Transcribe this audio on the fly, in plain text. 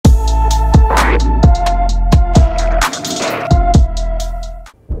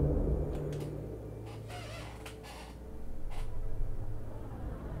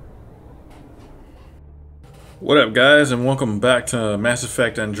What up, guys, and welcome back to Mass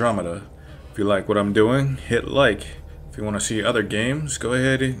Effect Andromeda. If you like what I'm doing, hit like. If you want to see other games, go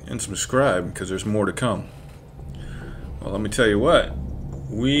ahead and subscribe, because there's more to come. Well, let me tell you what.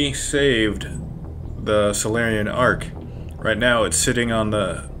 We saved the Solarian Ark. Right now, it's sitting on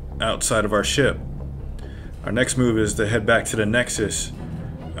the outside of our ship. Our next move is to head back to the Nexus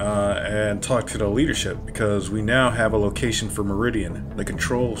and talk to the leadership, because we now have a location for Meridian, the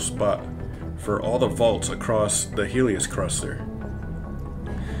control spot for all the vaults across the Helios cluster.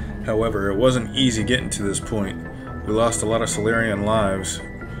 However, it wasn't easy getting to this point. We lost a lot of Solarian lives,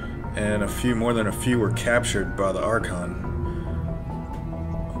 and more than a few were captured by the Archon.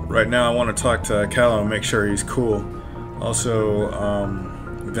 Right now I want to talk to Callow and make sure he's cool. Also,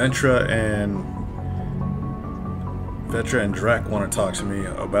 Ventra and Drac want to talk to me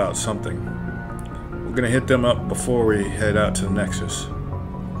about something. We're gonna hit them up before we head out to the Nexus.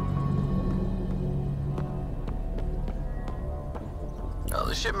 Oh,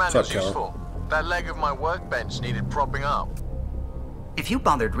 the ship manual's useful. That leg of my workbench needed propping up. If you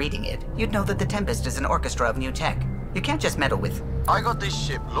bothered reading it, you'd know that the Tempest is an orchestra of new tech. You can't just meddle with... I got this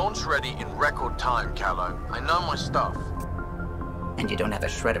ship launch ready in record time, Callow. I know my stuff. And you don't have a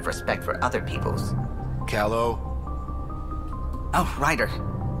shred of respect for other people's. Callow? Oh, Ryder.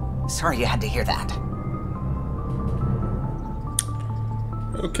 Sorry you had to hear that.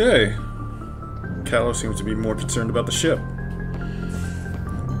 Okay. Callow seems to be more concerned about the ship.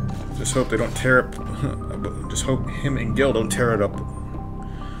 Just hope they don't tear up. Just hope him and Gil don't tear it up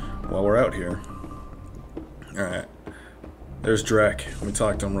while we're out here. Alright. There's Drac. Let me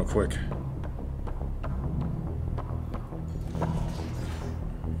talk to him real quick.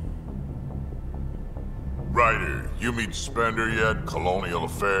 Ryder, you meet Spender yet? Colonial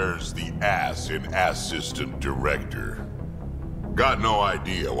Affairs, the assistant director. Got no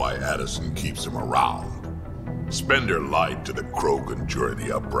idea why Addison keeps him around. Spender lied to the Krogan during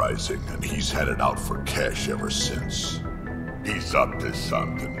the uprising, and he's headed out for cash ever since. He's up to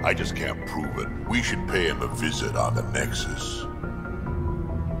something. I just can't prove it. We should pay him a visit on the Nexus.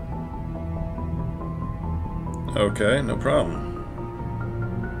 Okay, no problem.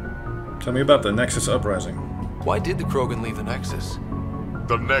 Tell me about the Nexus uprising. Why did the Krogan leave the Nexus?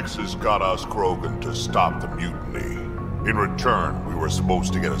 The Nexus got us Krogan to stop the mutiny. In return, we were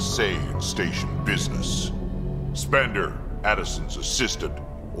supposed to get a say in station business. Spender, Addison's assistant,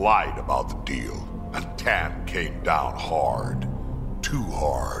 lied about the deal, and Tan came down hard. Too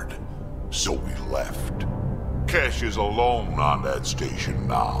hard. So we left. Kesh is alone on that station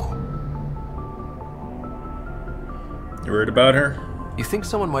now. You worried about her? You think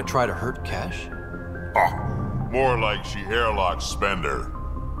someone might try to hurt Cash? More like she airlocks Spender.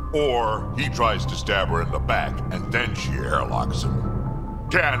 Or he tries to stab her in the back, and then she airlocks him.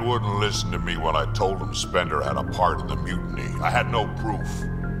 Tan wouldn't listen to me when I told him Spender had a part in the mutiny. I had no proof.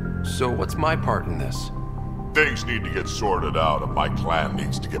 So what's my part in this? Things need to get sorted out, and my clan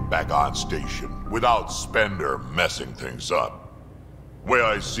needs to get back on station without Spender messing things up. Way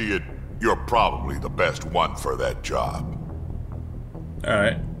I see it, you're probably the best one for that job.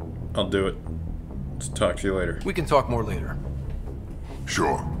 Alright, I'll do it. Let's talk to you later. We can talk more later.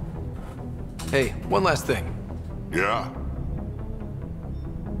 Sure. Hey, one last thing. Yeah?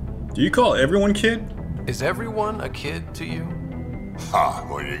 Do you call everyone kid? Is everyone a kid to you? Ha,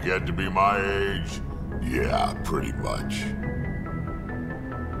 when you get to be my age, yeah, pretty much.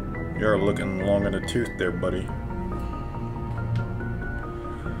 You're looking long in the tooth there, buddy.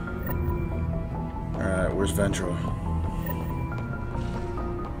 Alright, where's Ventra?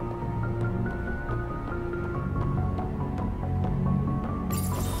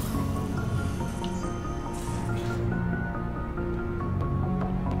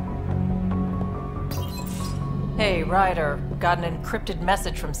 Hey, Ryder. Got an encrypted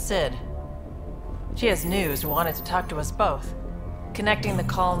message from Sid. She has news and wanted to talk to us both. Connecting the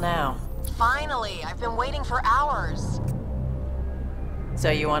call now. Finally! I've been waiting for hours. So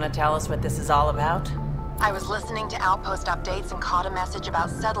you want to tell us what this is all about? I was listening to Outpost updates and caught a message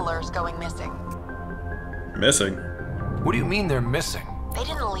about settlers going missing. Missing? What do you mean they're missing? They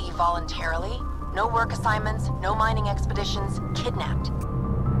didn't leave voluntarily. No work assignments, no mining expeditions, kidnapped.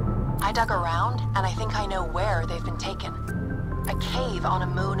 I dug around, and I think I know where they've been taken. A cave on a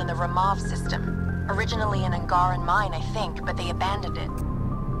moon in the Ramov system. Originally an Angaran mine, I think, but they abandoned it.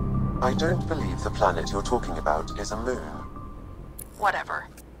 I don't believe the planet you're talking about is a moon. Whatever.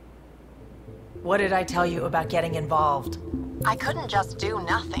 What did I tell you about getting involved? I couldn't just do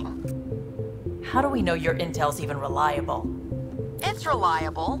nothing. How do we know your intel's even reliable? It's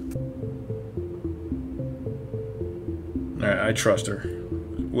reliable. I trust her.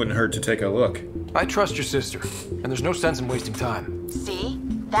 Wouldn't hurt to take a look. I trust your sister, and there's no sense in wasting time. See?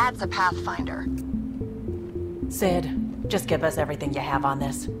 That's a Pathfinder. Sid, just give us everything you have on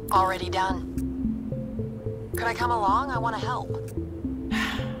this. Already done. Could I come along? I want to help.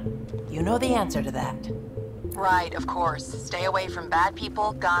 You know the answer to that. Right, of course. Stay away from bad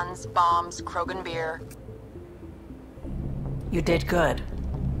people, guns, bombs, Krogan beer. You did good.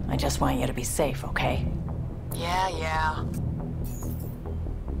 I just want you to be safe, okay? Yeah.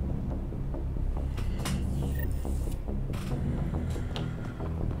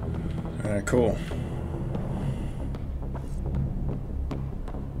 Alright, cool.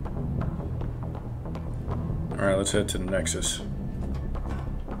 Alright, let's head to the Nexus.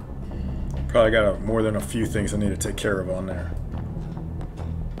 Probably got more than a few things I need to take care of on there.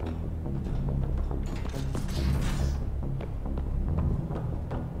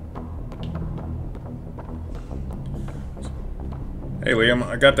 Hey Liam,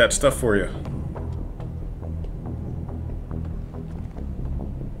 I got that stuff for you.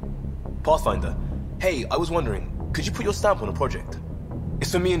 Pathfinder, hey, I was wondering, could you put your stamp on a project?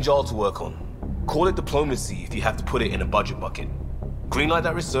 It's for me and Jarl to work on. Call it diplomacy if you have to put it in a budget bucket. Greenlight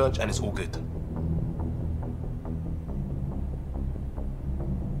that research and it's all good.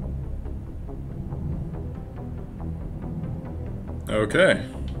 Okay.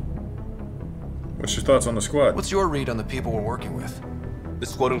 What's your thoughts on the squad? What's your read on the people we're working with? The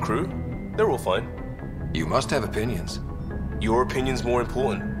squad and crew? They're all fine. You must have opinions. Your opinion's more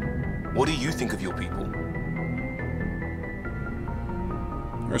important. What do you think of your people?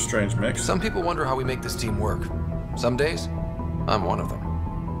 You're a strange mix. Some people wonder how we make this team work. Some days, I'm one of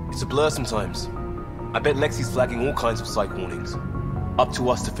them. It's a blur sometimes. I bet Lexi's flagging all kinds of psych warnings. Up to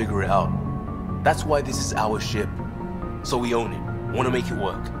us to figure it out. That's why this is our ship. So we own it. Want to make it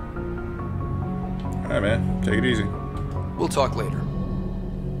work. Alright, man. Take it easy. We'll talk later.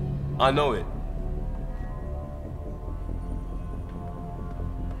 I know it.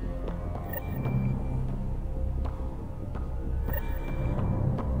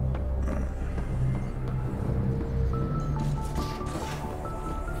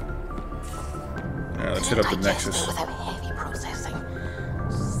 Alright, let's hit up the Nexus. Without heavy processing,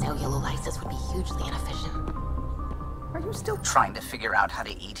 cellulolysis would be hugely inefficient. Are you still trying to figure out how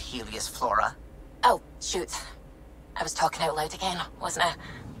to eat Helios flora? Oh, shoot. I was talking out loud again, wasn't I?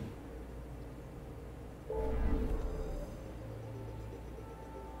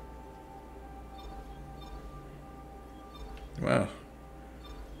 Wow.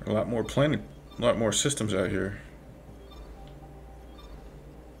 A lot more systems out here.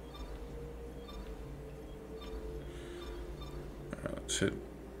 Alright, let's hit.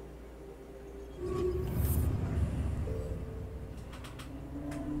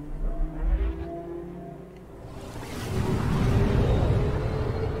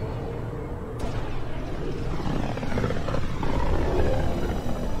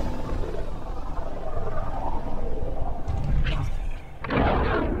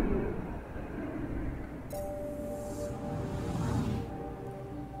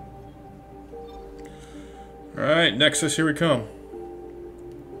 Alright, Nexus, here we come.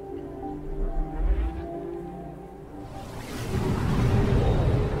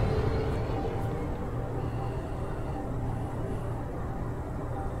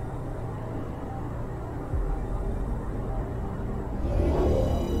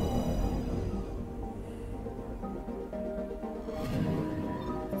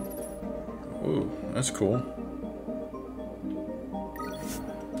 Ooh, that's cool.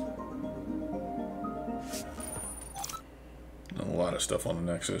 A lot of stuff on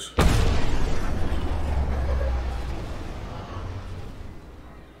the Nexus.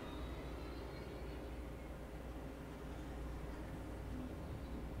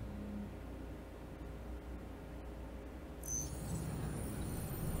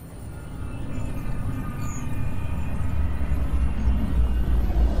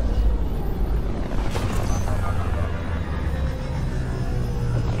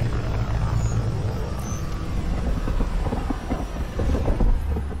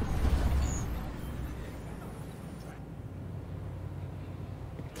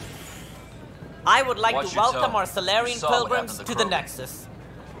 I would like to welcome our Salarian pilgrims to the Nexus.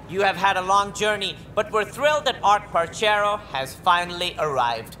 You have had a long journey, but we're thrilled that Art Parchero has finally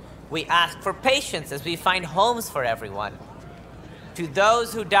arrived. We ask for patience as we find homes for everyone. To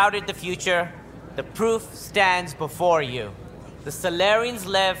those who doubted the future, the proof stands before you. The Salarians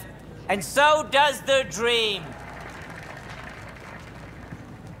live, and so does their dream.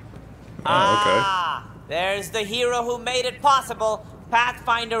 Oh, okay. Ah, there's the hero who made it possible,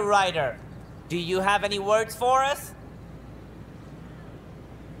 Pathfinder Ryder. Do you have any words for us?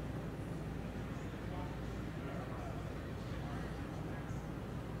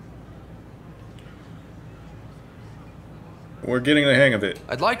 we're getting the hang of it.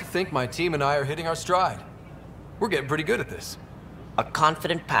 I'd like to think my team and I are hitting our stride. We're getting pretty good at this. A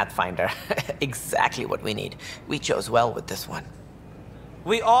confident Pathfinder. Exactly what we need. We chose well with this one.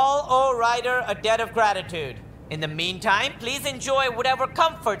 We all owe Ryder a debt of gratitude. In the meantime, please enjoy whatever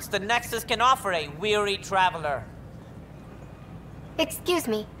comforts the Nexus can offer a weary traveler. Excuse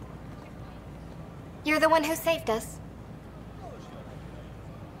me. You're the one who saved us.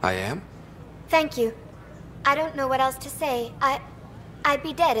 I am? Thank you. I don't know what else to say. I'd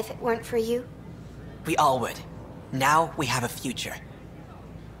be dead if it weren't for you. We all would. Now we have a future.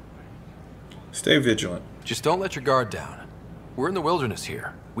 Stay vigilant. Just don't let your guard down. We're in the wilderness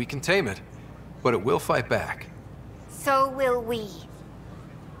here. We can tame it, but it will fight back. So will we.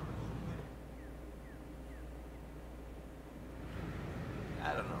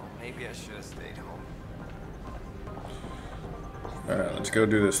 I don't know. Maybe I should have stayed home. Alright, let's go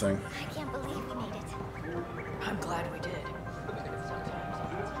do this thing. I can't believe we made it. I'm glad we did.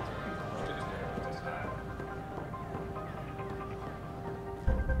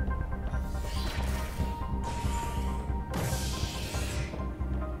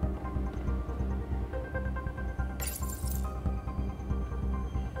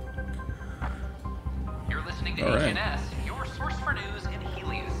 You're listening to HNS, your source for news in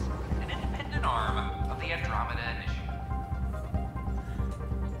Helios, an independent arm of the Andromeda Initiative.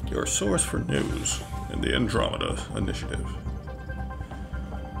 Your source for news in the Andromeda Initiative.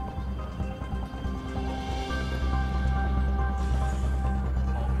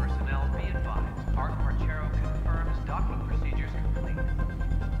 All personnel be advised. Archon confirms docking procedures complete.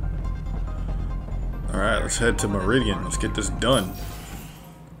 Alright, let's head to Meridian. Let's get this done.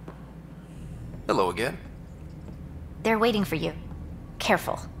 Hello again. They're waiting for you.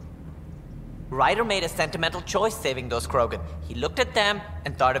 Careful. Ryder made a sentimental choice saving those Krogan. He looked at them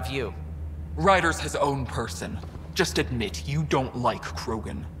and thought of you. Ryder's his own person. Just admit you don't like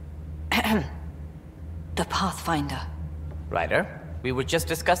Krogan. The Pathfinder. Ryder, we were just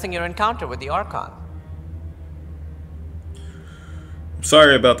discussing your encounter with the Archon. I'm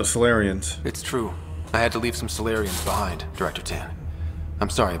sorry about the Solarians. It's true. I had to leave some Solarians behind, Director Tan. I'm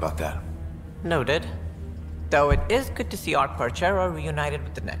sorry about that. Noted. Though it is good to see Arch reunited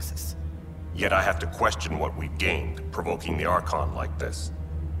with the Nexus. Yet I have to question what we've gained, provoking the Archon like this.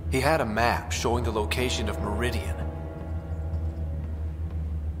 He had a map showing the location of Meridian.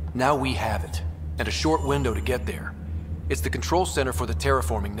 Now we have it, and a short window to get there. It's the control center for the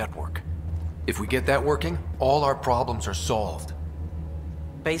terraforming network. If we get that working, all our problems are solved.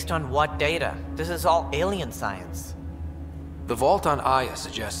 Based on what data? This is all alien science. The vault on Aya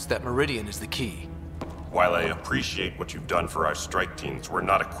suggests that Meridian is the key. While I appreciate what you've done for our strike teams, we're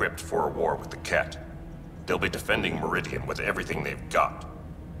not equipped for a war with the Kett. They'll be defending Meridian with everything they've got.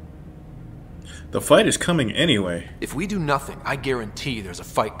 The fight is coming anyway. If we do nothing, I guarantee there's a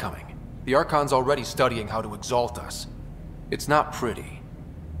fight coming. The Archon's already studying how to exalt us. It's not pretty.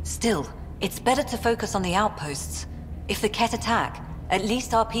 Still, it's better to focus on the outposts. If the Kett attack, at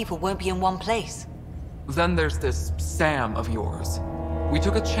least our people won't be in one place. Then there's this Sam of yours. We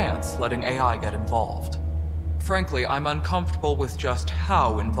took a chance letting AI get involved. Frankly, I'm uncomfortable with just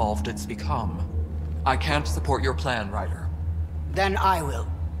how involved it's become. I can't support your plan, Ryder. Then I will.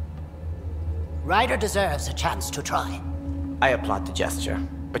 Ryder deserves a chance to try. I applaud the gesture,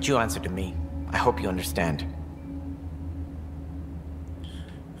 but you answer to me. I hope you understand.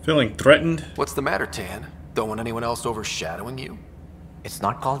 Feeling threatened? What's the matter, Tan? Don't want anyone else overshadowing you? It's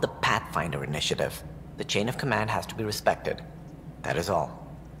not called the Pathfinder Initiative. The chain of command has to be respected. That is all.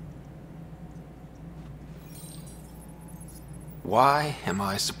 Why am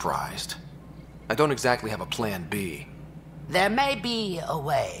I surprised? I don't exactly have a plan B. There may be a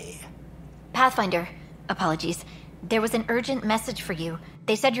way. Pathfinder, apologies. There was an urgent message for you.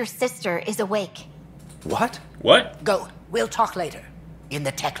 They said your sister is awake. What? What? Go. We'll talk later. In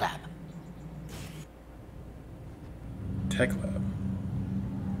the tech lab. Tech lab.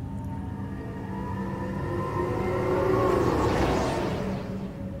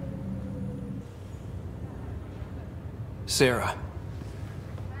 Sara.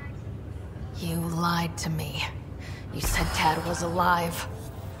 You lied to me. You said Tad was alive.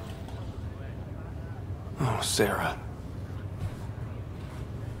 Oh, Sara.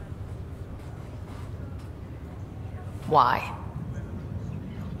 Why?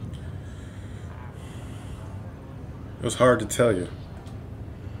 It was hard to tell you.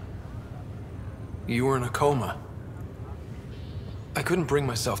 You were in a coma. I couldn't bring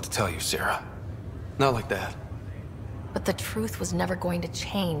myself to tell you, Sara. Not like that. But the truth was never going to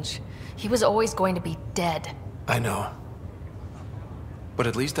change. He was always going to be dead. I know. But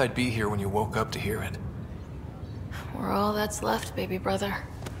at least I'd be here when you woke up to hear it. We're all that's left, baby brother.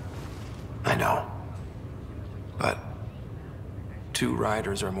 I know. But 2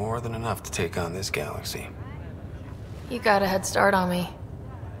 riders are more than enough to take on this galaxy. You got a head start on me.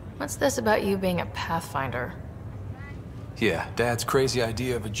 What's this about you being a Pathfinder? Yeah, Dad's crazy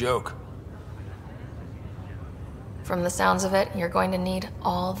idea of a joke. From the sounds of it, you're going to need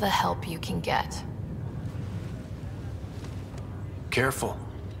all the help you can get. Careful.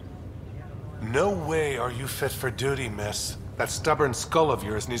 No way are you fit for duty, miss. That stubborn skull of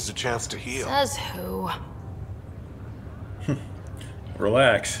yours needs a chance to heal. Says who?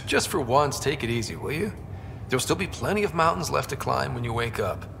 Relax. Just for once, take it easy, will you? There'll still be plenty of mountains left to climb when you wake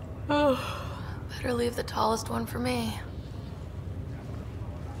up. Oh, better leave the tallest one for me.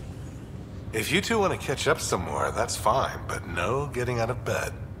 If you two want to catch up some more, that's fine, but no getting out of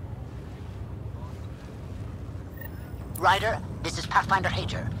bed. Ryder, this is Pathfinder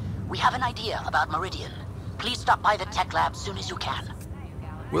Hager. We have an idea about Meridian. Please stop by the tech lab soon as you can.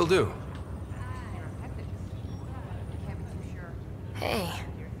 Will do. Hey.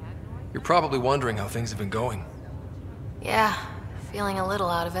 You're probably wondering how things have been going. Yeah, feeling a little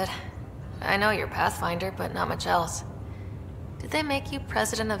out of it. I know you're Pathfinder, but not much else. Did they make you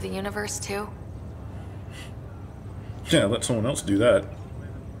president of the universe, too? Yeah, let someone else do that.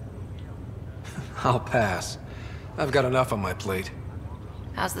 I'll pass. I've got enough on my plate.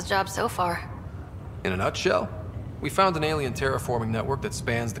 How's the job so far? In a nutshell, we found an alien terraforming network that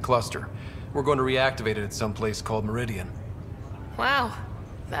spans the cluster. We're going to reactivate it at some place called Meridian. Wow.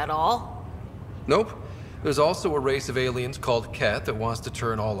 That all? Nope. There's also a race of aliens called Kett that wants to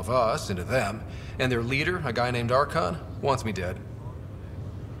turn all of us into them, and their leader, a guy named Archon, wants me dead.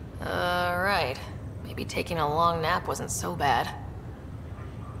 Right. Maybe taking a long nap wasn't so bad.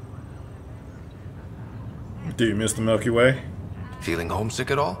 Do you miss the Milky Way? Feeling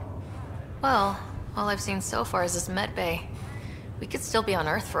homesick at all? Well, all I've seen so far is this med bay. We could still be on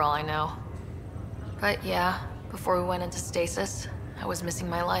Earth for all I know. But yeah, before we went into stasis, I was missing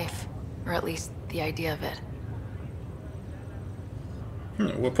my life. Or at least the idea of it.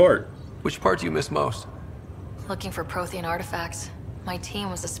 What part? Which part do you miss most? Looking for Prothean artifacts. My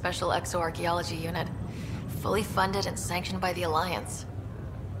team was a special exoarchaeology unit, fully funded and sanctioned by the Alliance.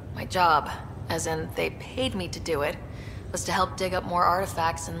 My job, as in they paid me to do it, was to help dig up more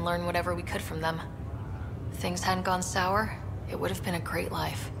artifacts and learn whatever we could from them. If things hadn't gone sour, it would have been a great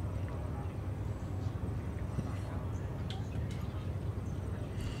life.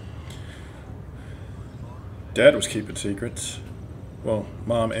 Dad was keeping secrets. Well,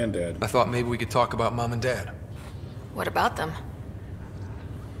 Mom and Dad. I thought maybe we could talk about Mom and Dad. What about them?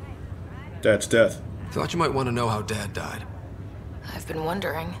 Dad's death. Thought you might want to know how Dad died. I've been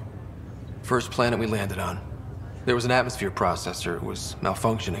wondering. First planet we landed on. There was an atmosphere processor. It was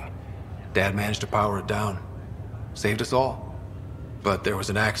malfunctioning. Dad managed to power it down. Saved us all. But there was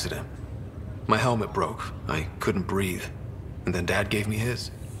an accident. My helmet broke. I couldn't breathe. And then Dad gave me his.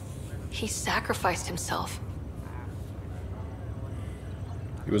 He sacrificed himself.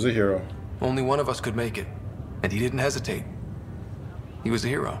 He was a hero. Only one of us could make it. And he didn't hesitate. He was a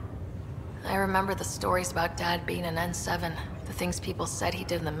hero. I remember the stories about Dad being an N7. The things people said he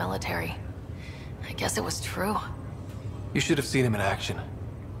did in the military. I guess it was true. You should have seen him in action.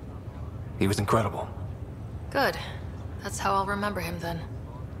 He was incredible. Good. That's how I'll remember him then.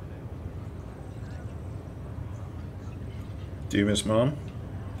 Do you miss Mom?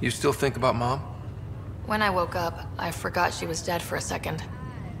 You still think about Mom? When I woke up, I forgot she was dead for a second.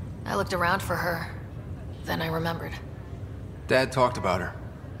 I looked around for her. Then I remembered. Dad talked about her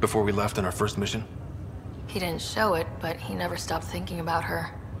before we left on our first mission. He didn't show it, but he never stopped thinking about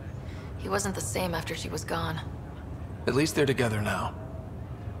her. He wasn't the same after she was gone. At least they're together now.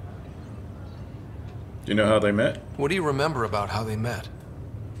 Do you know how they met? What do you remember about how they met?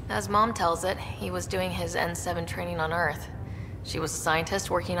 As Mom tells it, he was doing his N7 training on Earth. She was a scientist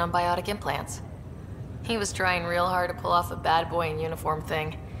working on biotic implants. He was trying real hard to pull off a bad boy in uniform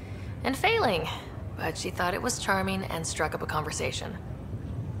thing. And failing. But she thought it was charming and struck up a conversation.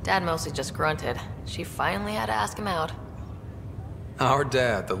 Dad mostly just grunted. She finally had to ask him out. Our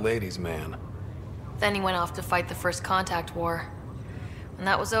dad, the ladies' man. Then he went off to fight the First Contact War. When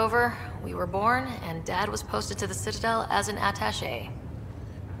that was over, we were born, and Dad was posted to the Citadel as an attaché.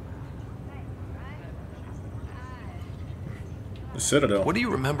 The Citadel? What do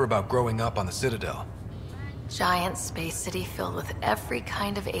you remember about growing up on the Citadel? Giant space city filled with every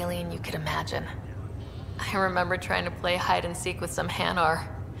kind of alien you could imagine. I remember trying to play hide and seek with some Hanar.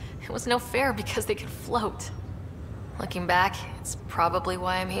 It was no fair because they could float. Looking back, it's probably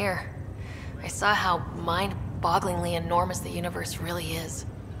why I'm here. I saw how mind-bogglingly enormous the universe really is.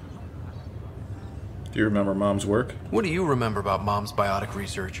 Do you remember Mom's work? What do you remember about Mom's biotic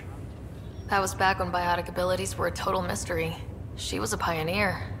research? That was back when biotic abilities were a total mystery. She was a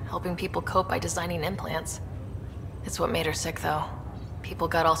pioneer, helping people cope by designing implants. It's what made her sick, though. People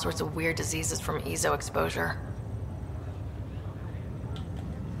got all sorts of weird diseases from ESO exposure.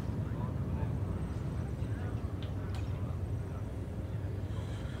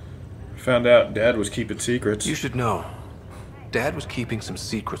 Found out Dad was keeping secrets. You should know. Dad was keeping some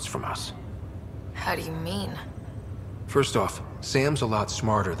secrets from us. How do you mean? First off, Sam's a lot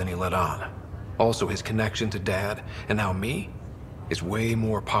smarter than he let on. Also, his connection to Dad, and now me, is way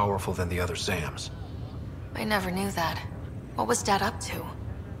more powerful than the other Sams. I never knew that. What was Dad up to?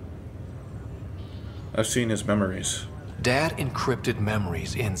 I've seen his memories. Dad encrypted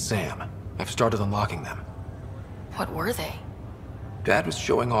memories in Sam. I've started unlocking them. What were they? Dad was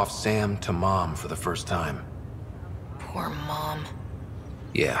showing off Sam to Mom for the first time. Poor Mom.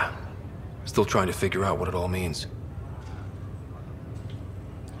 Yeah. Still trying to figure out what it all means.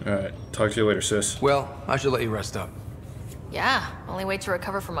 Alright, talk to you later, sis. Well, I should let you rest up. Yeah, only way to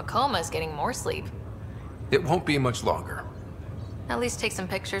recover from a coma is getting more sleep. It won't be much longer. At least take some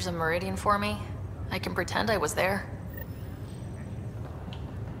pictures of Meridian for me. I can pretend I was there.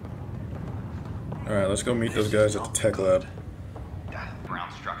 Alright, let's go meet those guys at the tech lab. That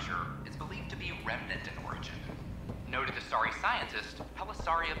brown structure is believed to be Remnant in origin. Noted Asari scientist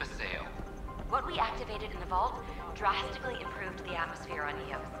Pelisaria Baseo. What we activated in the vault drastically improved the atmosphere on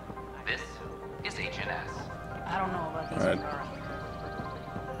Eos. This is HNS. I don't know about these.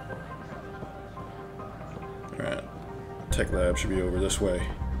 Alright. Tech lab should be over this way.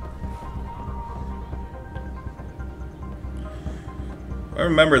 I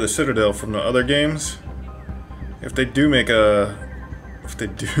remember the Citadel from the other games. If they do make a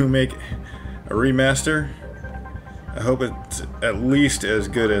remaster, I hope it's at least as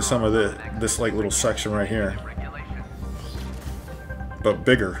good as some of this like little section right here, but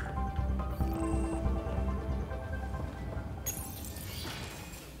bigger.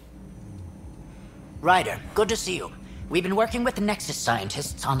 Ryder, good to see you. We've been working with the Nexus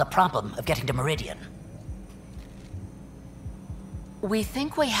scientists on the problem of getting to Meridian. We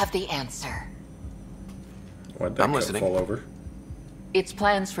think we have the answer. Why'd that guy fall over? It's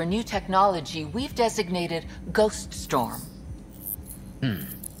plans for new technology we've designated Ghost Storm.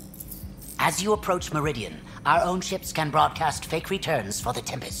 As you approach Meridian, our own ships can broadcast fake returns for the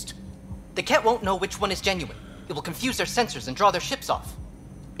Tempest. The Kett won't know which one is genuine. It will confuse their sensors and draw their ships off.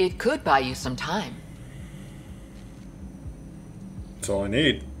 It could buy you some time. That's all I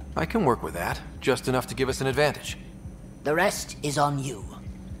need. I can work with that. Just enough to give us an advantage. The rest is on you.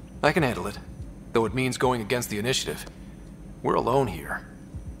 I can handle it. Though it means going against the initiative. We're alone here.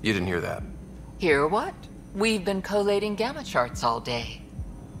 You didn't hear that. Hear what? We've been collating gamma charts all day.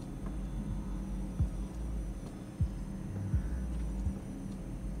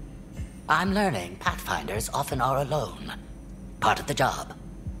 I'm learning Pathfinders often are alone. Part of the job.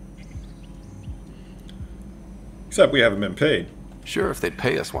 Except we haven't been paid. Sure, if they'd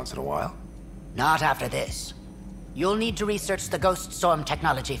pay us once in a while. Not after this. You'll need to research the Ghost Storm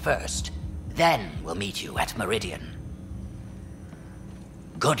technology first. Then we'll meet you at Meridian.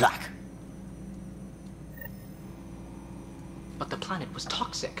 Good luck. But the planet was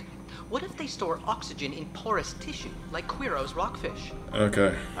toxic. What if they store oxygen in porous tissue, like Quiro's rockfish?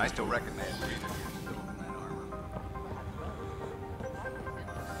 Okay. I still reckon that.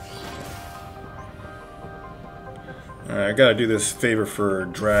 Alright, I gotta do this favor for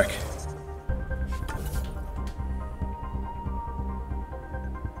Drac.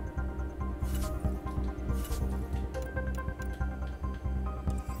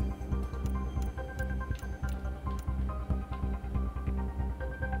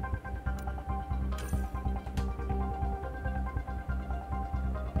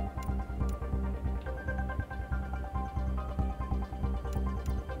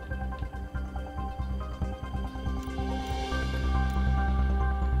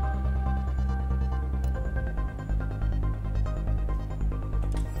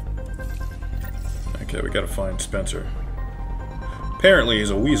 Okay, we gotta find Spencer. Apparently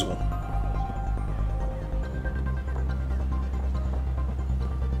he's a weasel.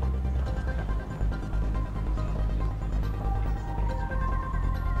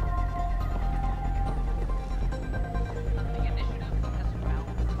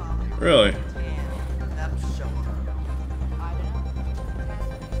 Really?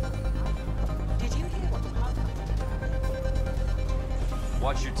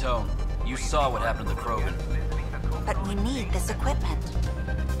 Watch your tone. You saw what happened to the Krogan. But we need this equipment.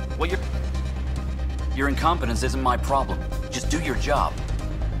 Well, your incompetence isn't my problem. Just do your job.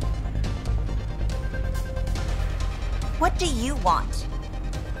 What do you want?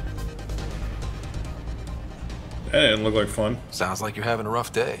 That didn't look like fun. Sounds like you're having a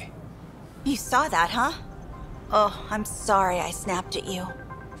rough day. You saw that, huh? Oh, I'm sorry I snapped at you.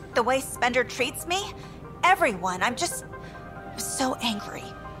 The way Spender treats me? Everyone, I'm so angry.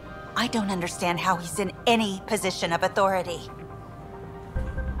 I don't understand how he's in any position of authority.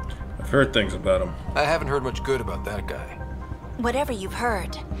 I've heard things about him. I haven't heard much good about that guy. Whatever you've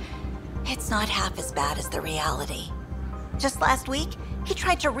heard, it's not half as bad as the reality. Just last week, he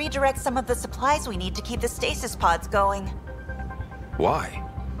tried to redirect some of the supplies we need to keep the stasis pods going. Why?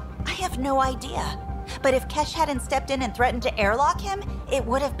 I have no idea. But if Kesh hadn't stepped in and threatened to airlock him, it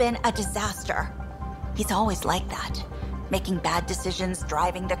would have been a disaster. He's always like that. Making bad decisions,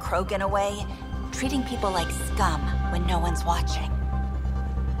 driving the Krogan away, treating people like scum when no one's watching.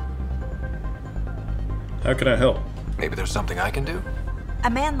 How can I help? Maybe there's something I can do? A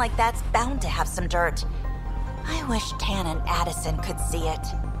man like that's bound to have some dirt. I wish Tan and Addison could see it.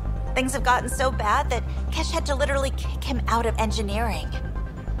 Things have gotten so bad that Kesh had to literally kick him out of engineering.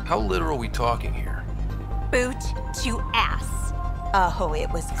 How literal are we talking here? Boot to ass. Oh,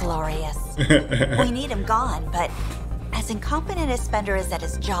 it was glorious. We need him gone, but as incompetent as Spender is at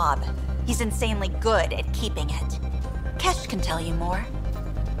his job, he's insanely good at keeping it. Kesh can tell you more.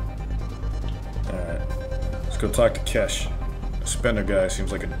 Alright. Let's go talk to Kesh. The Spender guy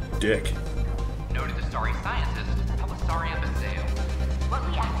seems like a dick. Noted the starry scientist, Helios Baseo. What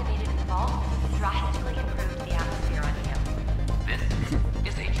we activated in the vault drastically improved the atmosphere on him. This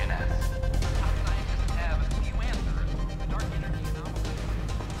is HNS. Top scientists have a few answers. Dark energy anomaly.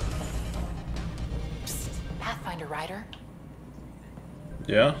 Psst, Pathfinder Ryder.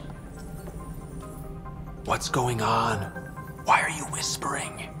 Yeah? What's going on? Why are you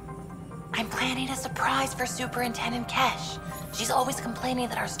whispering? I'm planning a surprise for Superintendent Kesh. She's always complaining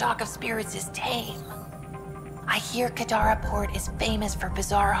that our stock of spirits is tame. I hear Kadara Port is famous for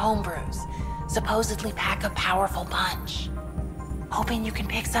bizarre homebrews, supposedly pack a powerful punch. Hoping you can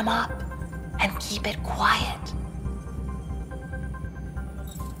pick some up and keep it quiet.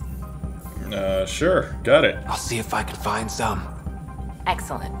 Sure. Got it. I'll see if I can find some.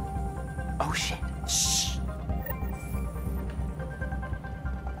 Excellent. Oh shit. Shh.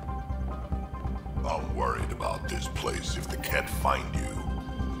 I'm worried about this place if the Kett find you.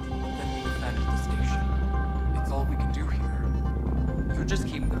 Then we defend the station. It's all we can do here. You just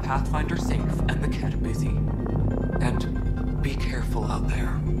keep the Pathfinder safe and the Kett busy. And be careful out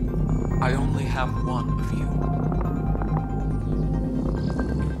there. I only have one of you.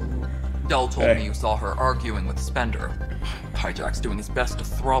 Dell told me you saw her arguing with Spender. Hijack's doing his best to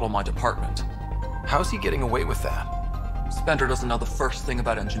throttle my department. How's he getting away with that? Spender doesn't know the first thing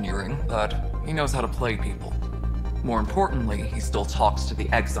about engineering, but he knows how to play people. More importantly, he still talks to the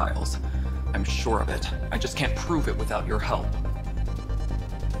exiles. I'm sure of it. I just can't prove it without your help.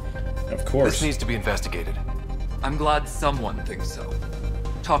 Of course. This needs to be investigated. I'm glad someone thinks so.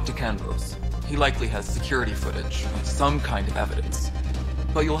 Talk to Kandros. He likely has security footage, some kind of evidence.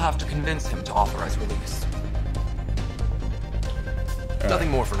 But you'll have to convince him to authorize release. Nothing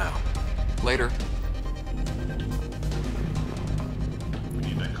more for now. Later. We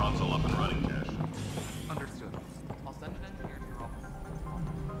need that console up and running, Cash. Understood. I'll send an engineer to your office.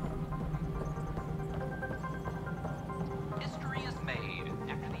 History is made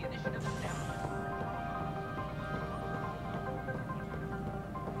after the initiative established.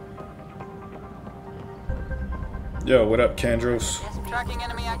 Yo, what up, Kandros? Tracking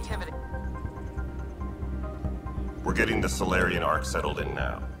enemy activity. We're getting the Solarian Arc settled in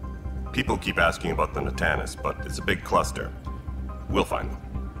now. People keep asking about the Natanis, but it's a big cluster. We'll find them.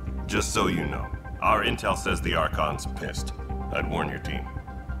 Just so you know, our intel says the Archon's pissed. I'd warn your team.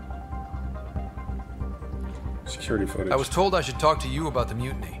 Security footage. I was told I should talk to you about the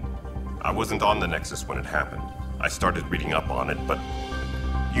mutiny. I wasn't on the Nexus when it happened. I started reading up on it, but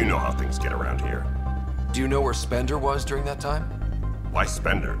you know how things get around here. Do you know where Spender was during that time? Why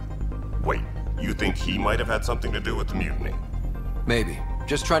Spender? Wait, you think he might have had something to do with the mutiny? Maybe.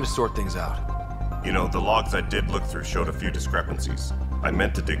 Just trying to sort things out. You know, the logs I did look through showed a few discrepancies. I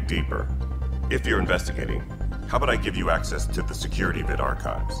meant to dig deeper. If you're investigating, how about I give you access to the security vid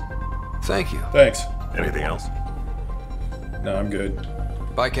archives? Thank you. Thanks. Anything else? No, I'm good.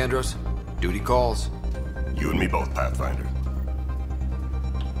 Bye, Kandros. Duty calls. You and me both, Pathfinder.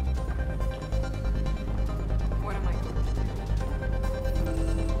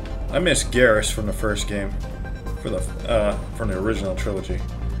 I miss Garrus from the first game, from the original trilogy.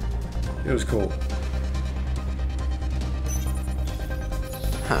 It was cool.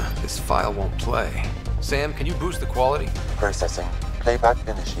 Huh, this file won't play. Sam, can you boost the quality? Processing. Playback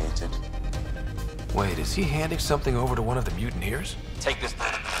initiated. Wait, is he handing something over to one of the mutineers? Take this.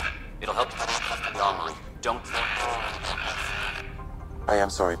 It'll help you armory. Don't... I am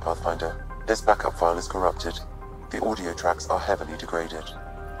sorry, Pathfinder. This backup file is corrupted. The audio tracks are heavily degraded.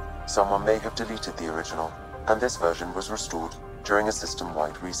 Someone may have deleted the original, and this version was restored during a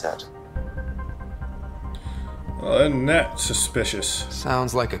system-wide reset. Well, isn't that suspicious?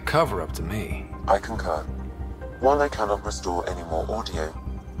 Sounds like a cover-up to me. I concur. While I cannot restore any more audio,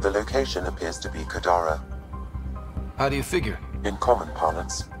 the location appears to be Kadara. How do you figure? In common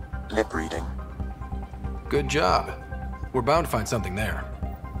parlance, lip reading. Good job. We're bound to find something there.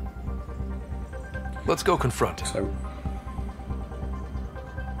 Let's go confront it.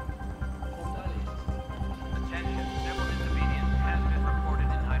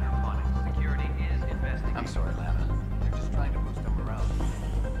 I'm sorry, Lana. They're just trying to move them around.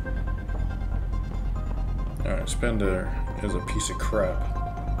 Alright, Spender is a piece of crap.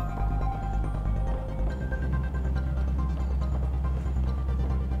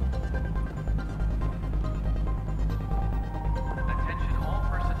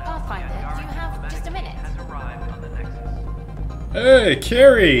 Pathfinder, do you have just a minute? Hey,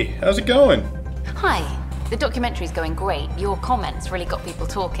 Carrie! How's it going? Hi. The documentary's going great. Your comments really got people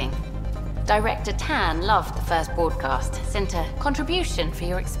talking. Director Tan loved the first broadcast. Sent a contribution for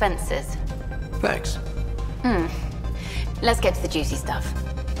your expenses. Thanks. Let's get to the juicy stuff.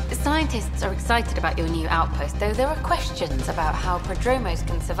 The scientists are excited about your new outpost, though there are questions about how prodromos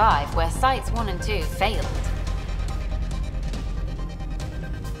can survive where Sites 1 and 2 failed.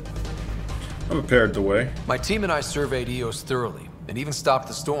 I'm prepared the way. My team and I surveyed Eos thoroughly, and even stopped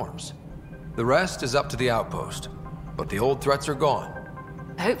the storms. The rest is up to the outpost, but the old threats are gone.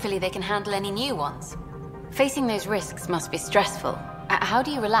 Hopefully they can handle any new ones. Facing those risks must be stressful. How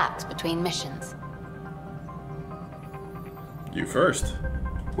do you relax between missions? You first.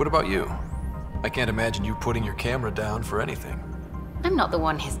 What about you? I can't imagine you putting your camera down for anything. I'm not the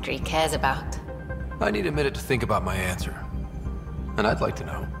one history cares about. I need a minute to think about my answer. And I'd like to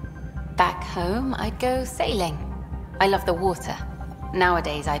know. Back home, I'd go sailing. I love the water.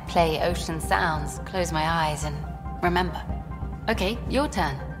 Nowadays, I play ocean sounds, close my eyes, and remember. Okay, your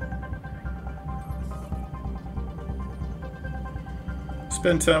turn.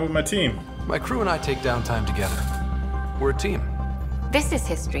 Spend time with my team. My crew and I take downtime together. We're a team. This is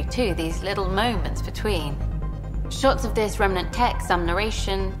history too, these little moments between. Shots of this Remnant tech, some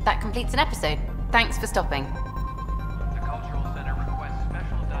narration. That completes an episode. Thanks for stopping. The Cultural Center requests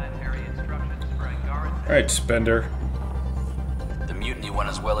special dietary instructions for Angaran. Alright, Spender. The mutiny went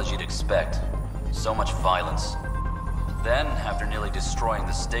as well as you'd expect. So much violence. Then, after nearly destroying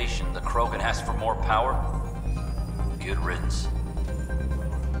the station, the Krogan asked for more power? Good riddance.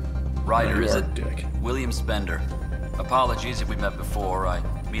 Ryder, is it? Dick. William Spender. Apologies if we met before. I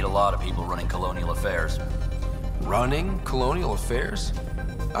meet a lot of people running colonial affairs. Running colonial affairs?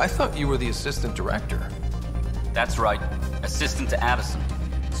 I thought you were the assistant director. That's right. Assistant to Addison.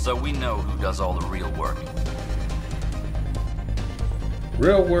 So we know who does all the real work.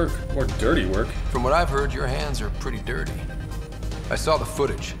 Real work or dirty work? From what I've heard, your hands are pretty dirty. I saw the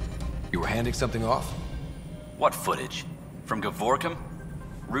footage. You were handing something off? What footage? From Gavorkum?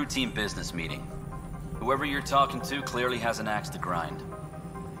 Routine business meeting. Whoever you're talking to clearly has an axe to grind.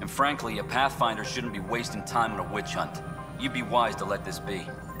 And frankly, a Pathfinder shouldn't be wasting time on a witch hunt. You'd be wise to let this be.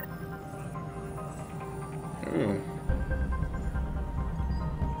 Ooh.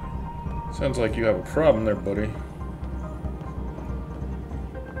 Sounds like you have a problem there, buddy.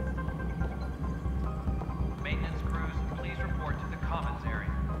 Maintenance crews, please report to the commons area.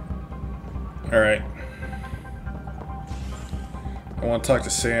 Alright. I want to talk to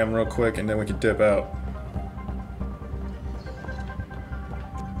Sam real quick and then we can dip out.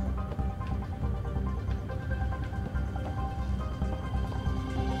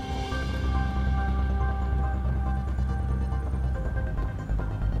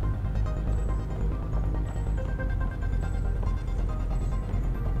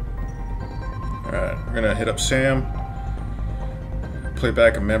 Alright, we're gonna hit up Sam, play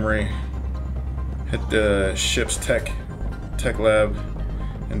back a memory, hit the ship's tech lab,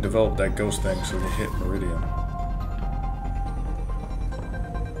 and develop that ghost thing so we can hit Meridian.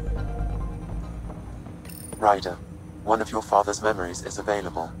 Ryder, one of your father's memories is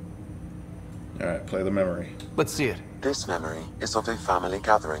available. Alright, play the memory. Let's see it. This memory is of a family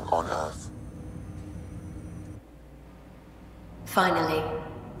gathering on Earth. Finally,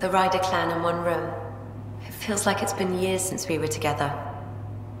 the Ryder clan in one room. It feels like it's been years since we were together.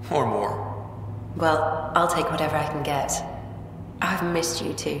 Or more. Well, I'll take whatever I can get. I've missed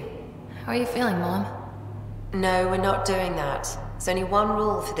you too. How are you feeling, Mom? No, we're not doing that. There's only one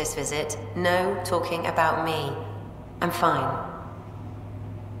rule for this visit. No talking about me. I'm fine.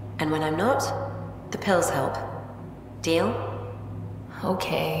 And when I'm not, the pills help. Deal?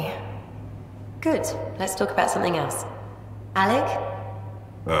 Okay. Good. Let's talk about something else. Alec?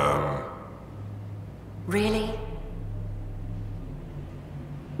 Really?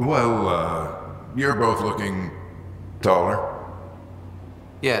 Well, you're both looking taller.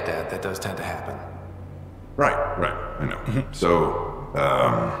 Yeah, Dad, that does tend to happen. Right, I know. So,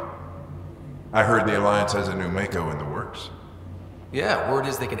 I heard the Alliance has a new Mako in the works. Yeah, word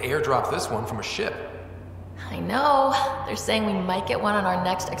is they can airdrop this one from a ship. I know. They're saying we might get one on our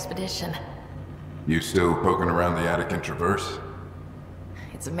next expedition. You still poking around the Attican Traverse?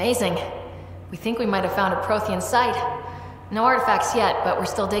 It's amazing. We think we might have found a Prothean site. No artifacts yet, but we're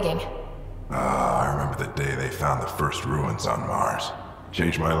still digging. I remember the day they found the first ruins on Mars.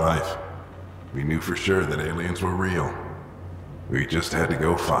 Changed my life. We knew for sure that aliens were real. We just had to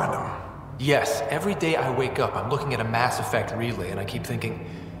go find them. Yes, every day I wake up, I'm looking at a Mass Effect relay and I keep thinking,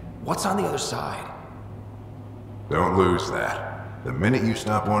 what's on the other side? Don't lose that. The minute you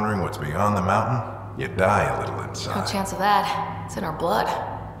stop wondering what's beyond the mountain, you die a little inside. No chance of that. It's in our blood.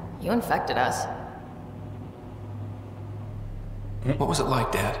 You infected us. What was it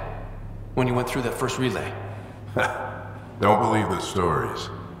like, Dad? When you went through that first relay? Don't believe the stories.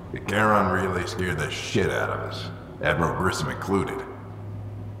 The Charon relay scared the shit out of us. Admiral Grissom included.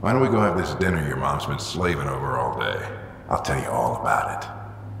 Why don't we go have this dinner your mom's been slaving over all day? I'll tell you all about it.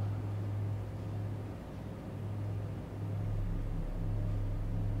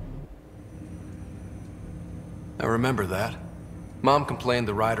 I remember that. Mom complained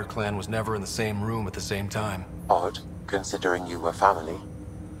the Ryder clan was never in the same room at the same time. Odd, considering you were family.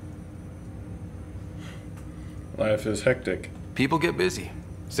 Life is hectic. People get busy.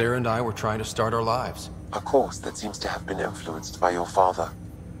 Sarah and I were trying to start our lives. A course that seems to have been influenced by your father.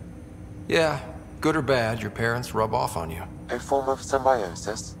 Yeah, good or bad, your parents rub off on you. A form of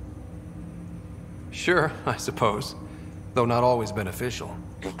symbiosis? Sure, I suppose. Though not always beneficial.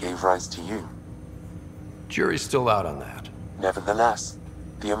 It gave rise to you. Jury's still out on that. Nevertheless,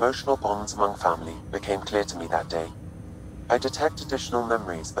 the emotional bonds among family became clear to me that day. I detect additional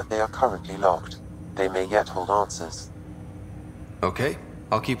memories, but they are currently locked. They may yet hold answers. Okay,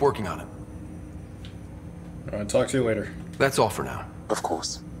 I'll keep working on it. Alright, talk to you later. That's all for now. Of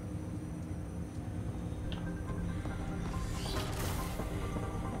course.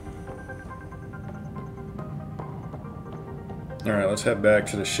 Alright, let's head back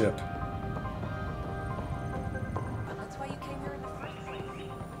to the ship. That's why you came here in the first place.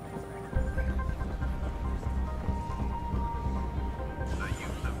 The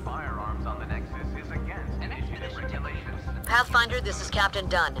use of firearms on the Nexus is against initiative regulations. Pathfinder, this is Captain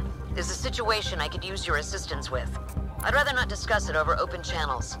Dunn. There's a situation I could use your assistance with. I'd rather not discuss it over open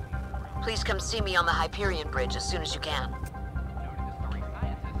channels. Please come see me on the Hyperion Bridge as soon as you can.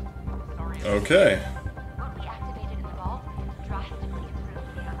 Okay. What we activated in the vault drastically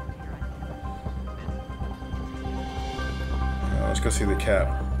improved the atmosphere. Let's go see the Cap.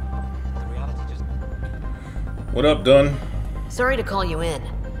 What up, Dunn? Sorry to call you in,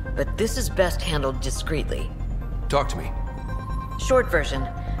 but this is best handled discreetly. Talk to me. Short version,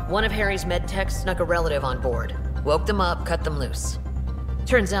 one of Harry's med techs snuck a relative on board. Woke them up, cut them loose.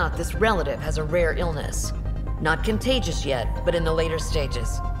 Turns out this relative has a rare illness. Not contagious yet, but in the later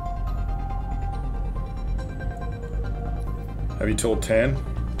stages. Have you told Tan?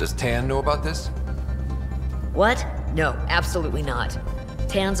 Does Tan know about this? What? No, absolutely not.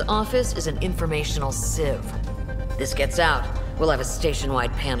 Tan's office is an informational sieve. This gets out, we'll have a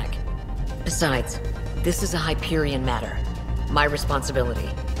station-wide panic. Besides, this is a Hyperion matter. My responsibility.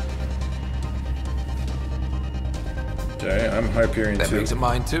 Okay, I'm Hyperion too. That makes it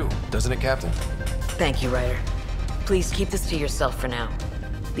mine too, doesn't it, Captain? Thank you, Ryder. Please keep this to yourself for now.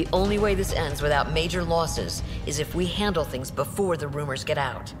 The only way this ends without major losses is if we handle things before the rumors get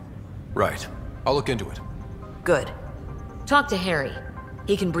out. Right. I'll look into it. Good. Talk to Harry.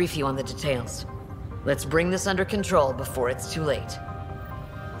 He can brief you on the details. Let's bring this under control before it's too late.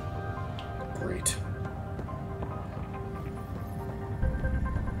 Great.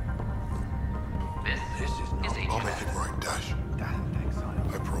 I'll make it right, Dash.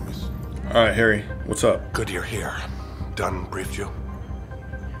 I promise. Alright, Harry, what's up? Good you're here. Dunn briefed you?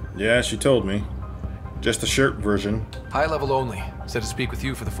 Yeah, she told me. Just the shirt version. High level only. Said to speak with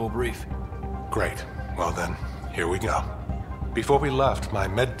you for the full brief. Great. Well then, here we go. Before we left, my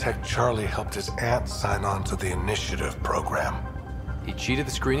medtech Charlie helped his aunt sign on to the Initiative program. He cheated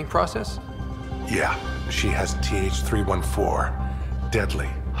the screening process? Yeah, she has TH314. Deadly,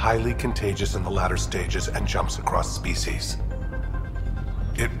 highly contagious in the latter stages and jumps across species.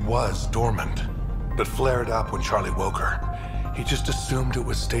 It was dormant, but flared up when Charlie woke her. He just assumed it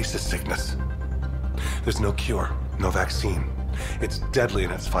was stasis sickness. There's no cure, no vaccine. It's deadly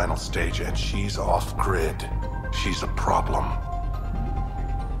in its final stage, and she's off-grid. She's a problem.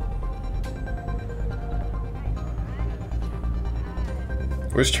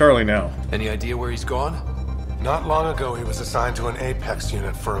 Where's Charlie now? Any idea where he's gone? Not long ago, he was assigned to an Apex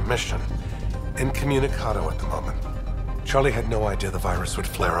unit for a mission. Incommunicado at the moment. Charlie had no idea the virus would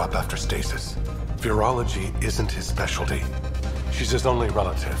flare up after stasis. Virology isn't his specialty. She's his only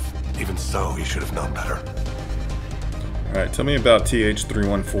relative. Even so, he should have known better. Alright, tell me about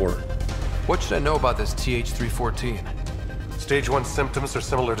TH314. What should I know about this TH314? Stage 1 symptoms are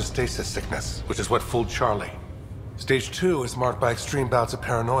similar to stasis sickness, which is what fooled Charlie. Stage 2 is marked by extreme bouts of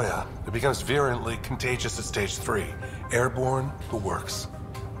paranoia. It becomes virulently contagious at Stage 3. Airborne, the works.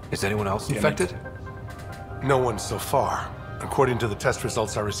 Is anyone else infected? No one so far. According to the test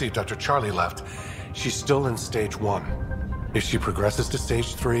results I received after Charlie left, she's still in Stage 1. If she progresses to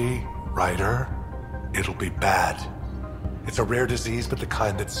Stage 3, Ryder, it'll be bad. It's a rare disease, but the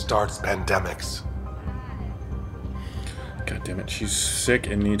kind that starts pandemics. God damn it, she's sick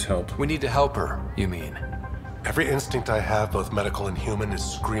and needs help. We need to help her, you mean? Every instinct I have, both medical and human, is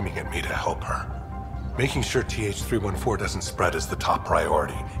screaming at me to help her. Making sure TH314 doesn't spread is the top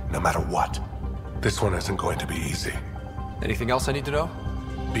priority, no matter what. This one isn't going to be easy. Anything else I need to know?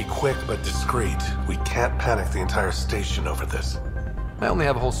 Be quick but discreet. We can't panic the entire station over this. I only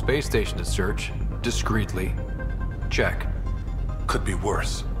have a whole space station to search. Discreetly. Check. Could be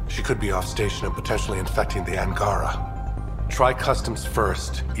worse. She could be off station and potentially infecting the Angara. Try customs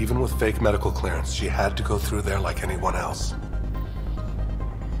first. Even with fake medical clearance, she had to go through there like anyone else.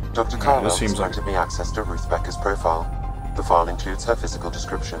 Dr. Carwell has granted me access to Ruth Becker's profile. The file includes her physical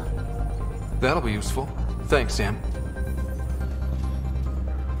description. That'll be useful. Thanks, Sam.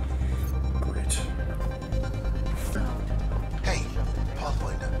 Great. Hey,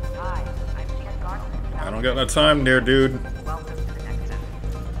 Pathfinder. I don't got no time there, dude.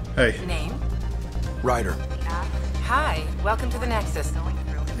 Hey. Name? Ryder. Hi, welcome to the Nexus.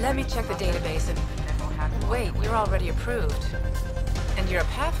 Let me check the database and... Wait, you're already approved. And you're a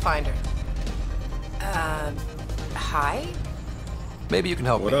Pathfinder. Hi? Maybe you can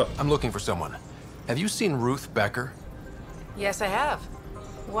help What me. up? I'm looking for someone. Have you seen Ruth Becker? Yes, I have.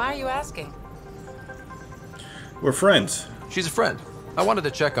 Why are you asking? We're friends. She's a friend. I wanted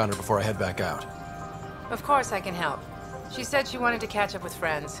to check on her before I head back out. Of course I can help. She said she wanted to catch up with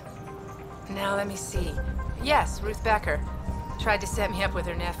friends. Now let me see. Yes, Ruth Becker. Tried to set me up with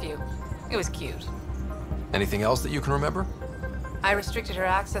her nephew. It was cute. Anything else that you can remember? I restricted her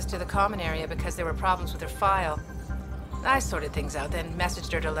access to the common area because there were problems with her file. I sorted things out, then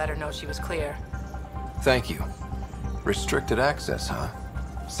messaged her to let her know she was clear. Thank you. Restricted access, huh?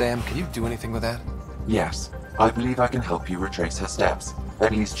 Sam, can you do anything with that? Yes, I believe I can help you retrace her steps,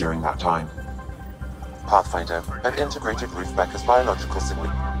 at least during that time. Pathfinder, I've integrated Ruth Becker's biological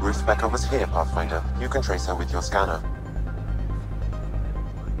signal. Ruth Becker was here, Pathfinder. You can trace her with your scanner.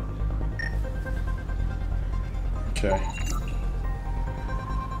 Okay.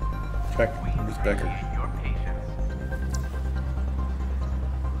 Check Ruth Becker.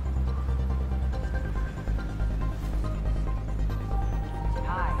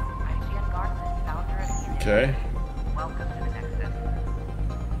 Okay. Welcome to the Nexus.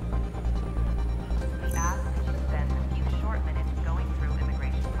 We ask that you spend a few short minutes going through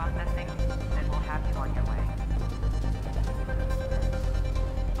immigration processing, then we'll have you on your way.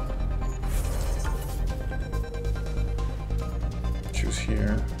 Choose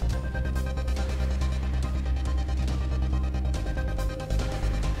here.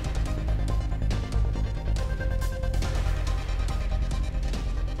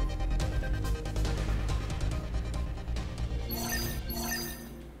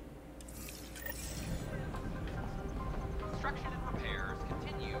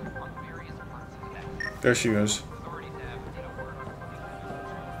 There she is.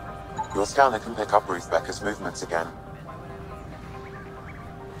 Your scanner can pick up Ruth Becker's movements again.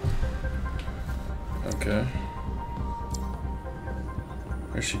 Okay.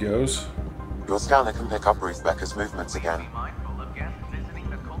 There she goes. Your scanner can pick up Ruth Becker's movements again.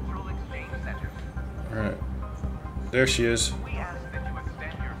 Alright. There she is.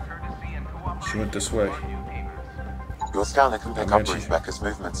 She went this way. Your scanner can pick up Ruth Becker's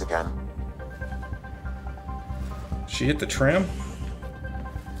movements again. She hit the tram?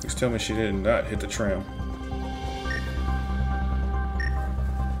 Please tell me she did not hit the tram.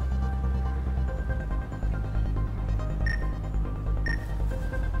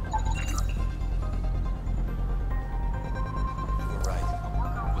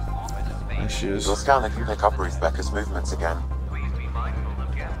 There she is. Your scanner can pick up Ruth Becker's movements again.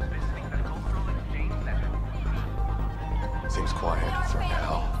 Seems quiet for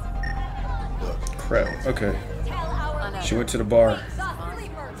now. Look. Crap. Okay. She went to the bar.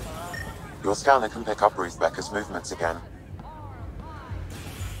 Your scanner can pick up Ruth Becker's movements again.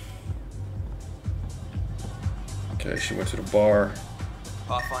 Okay, she went to the bar.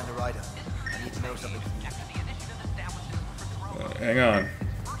 Pathfinder Ryder, I need to know something. Hang on.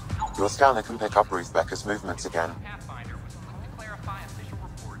 Your scanner can pick up Ruth Becker's movements again.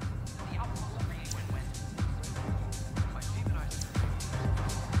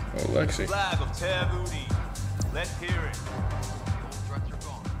 Oh, Lexi. Flag of Tabooty. Let's hear it. Threats are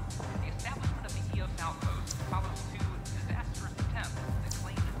gone. The establishment of the Helios outpost follows two disastrous attempts that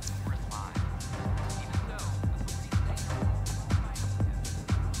claimed numerous lives. Even so,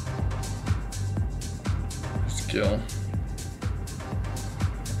 Skill.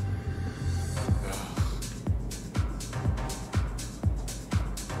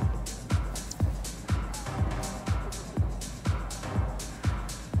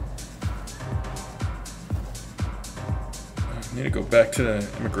 Need to go back to the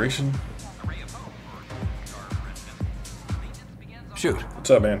immigration. Shoot. What's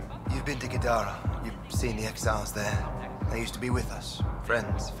up, man? You've been to Gadara. You've seen the exiles there. They used to be with us.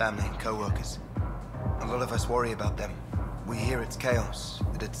 Friends, family, co-workers. A lot of us worry about them. We hear it's chaos,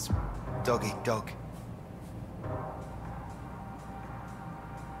 that it's dog-eat-dog.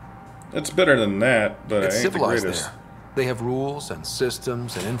 It's better than that, but It's it ain't the civilized greatest. there. They have rules and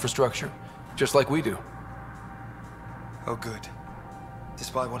systems and infrastructure, just like we do. Oh, good.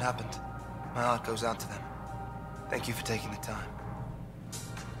 Despite what happened, my heart goes out to them. Thank you for taking the time.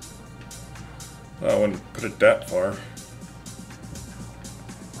 I wouldn't put it that far.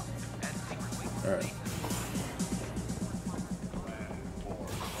 Alright.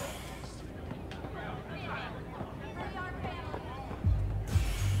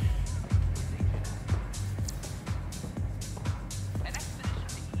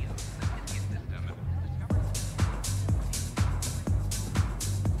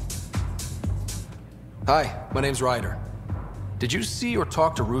 Hi, my name's Ryder. Did you see or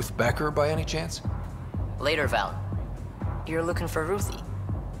talk to Ruth Becker by any chance? Later, Val. You're looking for Ruthie.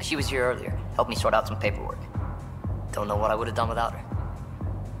 She was here earlier. Helped me sort out some paperwork. Don't know what I would have done without her.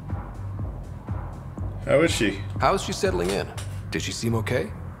 How is she? How is she settling in? Did she seem okay?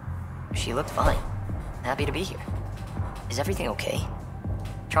 She looked fine. Happy to be here. Is everything okay?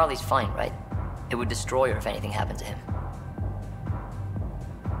 Charlie's fine, right? It would destroy her if anything happened to him.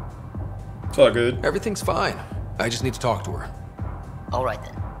 It's all good. Everything's fine. I just need to talk to her. All right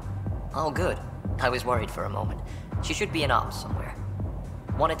then. Oh, good. I was worried for a moment. She should be in ops somewhere.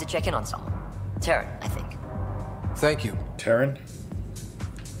 Wanted to check in on someone. Taryn, I think. Thank you. Taryn?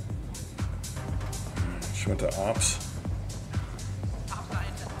 She went to ops.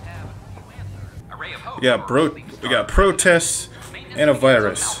 We got protests and a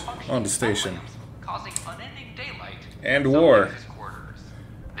virus on the station. And war.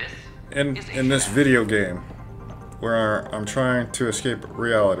 In this video game where I'm trying to escape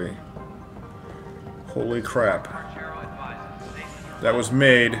reality. Holy crap. That was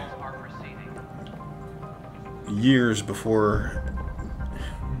made years before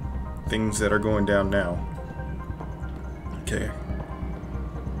things that are going down now. Okay.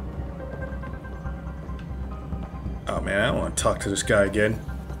 Oh man, I don't want to talk to this guy again.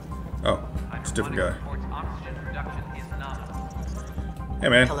 Oh, it's a different guy. Hey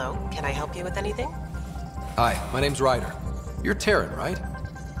man. Hello, can I help you with anything? Hi, my name's Ryder. You're Taryn, right?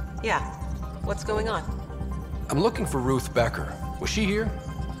 Yeah. What's going on? I'm looking for Ruth Becker. Was she here?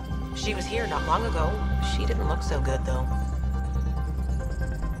 She was here not long ago. She didn't look so good, though.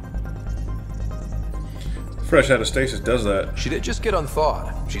 Fresh out of stasis does that. She did just get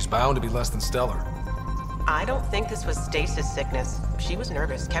unthawed. She's bound to be less than stellar. I don't think this was stasis sickness. She was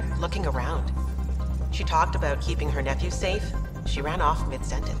nervous, kept looking around. She talked about keeping her nephew safe. She ran off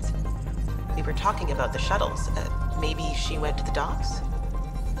mid-sentence. We were talking about the shuttles. Maybe she went to the docks?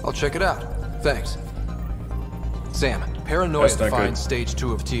 I'll check it out. Thanks. Sam, paranoia defines stage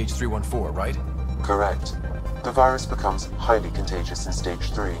 2 of TH314, right? Correct. The virus becomes highly contagious in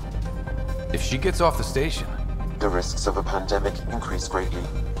stage 3. If she gets off the station, the risks of a pandemic increase greatly.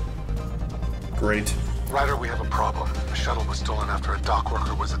 Great. Ryder, we have a problem. The shuttle was stolen after a dock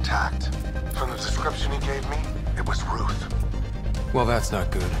worker was attacked. From the description he gave me, it was Ruth. Well, that's not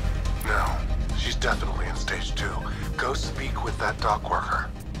good. No, she's definitely in stage 2. Go speak with that dock worker.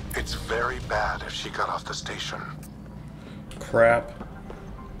 It's very bad if she got off the station. Crap.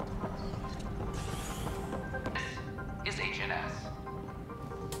 Is HNS.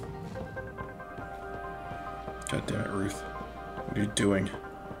 God damn it, Ruth. What are you doing?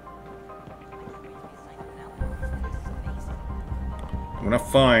 When I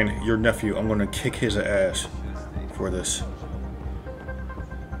find your nephew, I'm gonna kick his ass for this.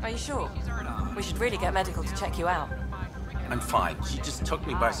 Are you sure? We should really get medical to check you out. I'm fine. She just took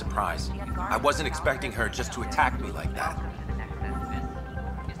me by surprise. I wasn't expecting her just to attack me like that.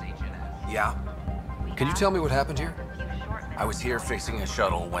 Yeah? Can you tell me what happened here? I was here fixing a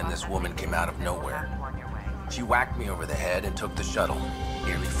shuttle when this woman came out of nowhere. She whacked me over the head and took the shuttle.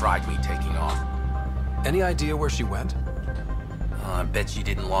 Nearly fried me taking off. Any idea where she went? I bet she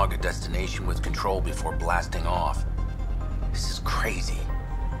didn't log a destination with control before blasting off. This is crazy.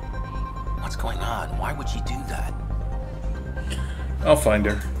 What's going on? Why would she do that? I'll find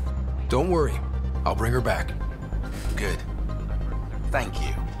her. Don't worry. I'll bring her back. Good. Thank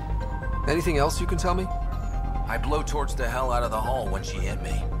you. Anything else you can tell me? I blowtorched the hell out of the hull when she hit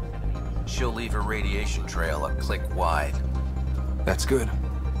me. She'll leave a radiation trail a click wide. That's good.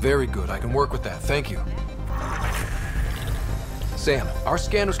 Very good. I can work with that. Thank you. Sam, our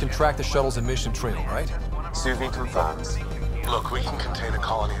scanners can track the shuttle's emission trail, right? Suvi confirms. Look, we can contain a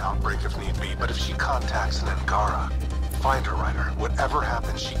colony outbreak if need be, but if she contacts an Angara, find her, Ryder. Whatever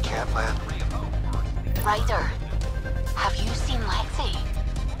happens, she can't land. Ryder, have you seen Lexi?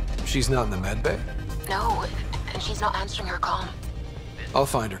 She's not in the med bay? No, and she's not answering her comm. I'll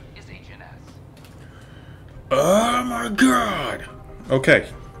find her. Oh my god! Okay.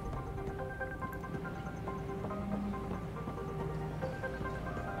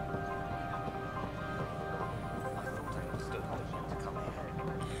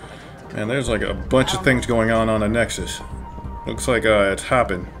 Man, there's like a bunch of things going on a Nexus. Looks like it's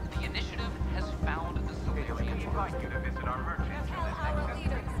hopping. The initiative has found the Solarian.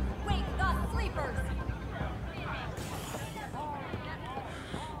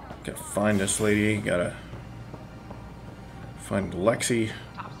 Gotta find this lady. Gotta find Lexi.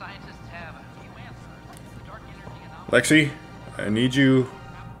 Lexi, I need you.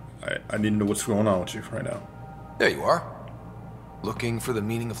 I need to know what's going on with you right now. There you are. Looking for the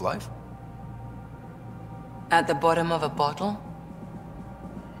meaning of life? At the bottom of a bottle?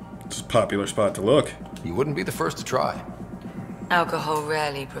 It's a popular spot to look. You wouldn't be the first to try. Alcohol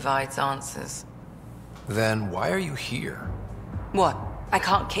rarely provides answers. Then why are you here? What? I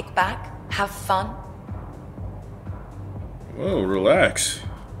can't kick back? Have fun? Whoa, relax.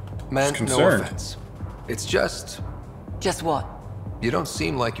 Man, no offense. It's just... Just what? You don't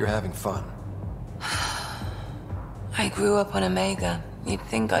seem like you're having fun. I grew up on Omega. You'd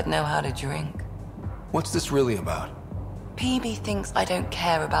think I'd know how to drink. What's this really about? PB thinks I don't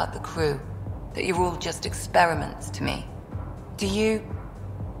care about the crew. That you're all just experiments to me. Do you?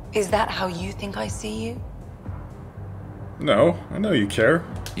 Is that how you think I see you? No, I know you care.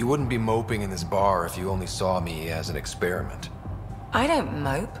 You wouldn't be moping in this bar if you only saw me as an experiment. I don't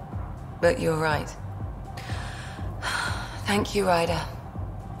mope, but you're right. Thank you, Ryder.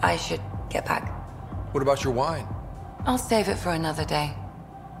 I should get back. What about your wine? I'll save it for another day.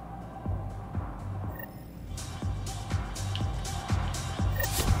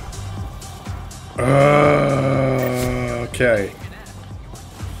 Okay.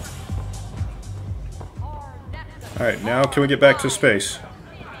 Alright, now can we get back to space?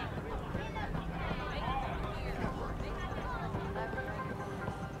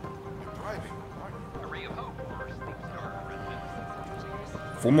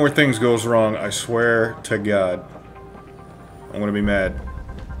 If one more thing goes wrong, I swear to God, I'm gonna be mad.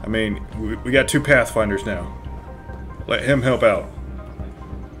 I mean, we got 2 Pathfinders now. Let him help out.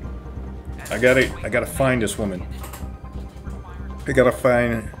 I gotta find this woman. I gotta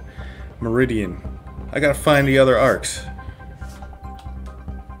find Meridian. I gotta find the other arcs.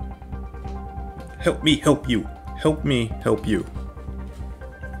 Help me help you. Help me help you.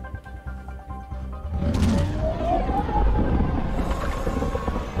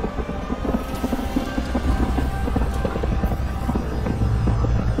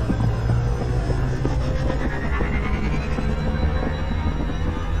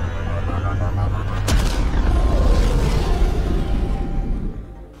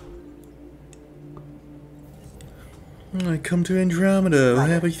 Come to Andromeda. We'll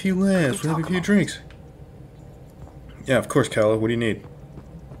have a few laughs. We'll have a few drinks. Yeah, of course, Calla. What do you need?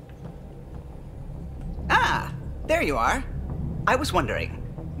 Ah, there you are. I was wondering,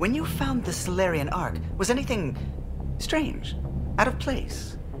 when you found the Solarian Ark, was anything strange, out of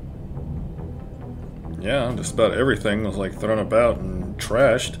place? Yeah, just about everything was like thrown about and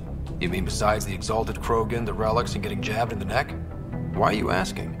trashed. You mean besides the exalted Krogan, the relics, and getting jabbed in the neck? Why are you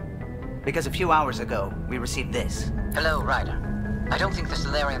asking? Because a few hours ago, we received this. Hello, Ryder. I don't think the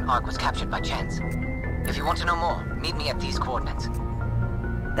Solarian Ark was captured by chance. If you want to know more, meet me at these coordinates.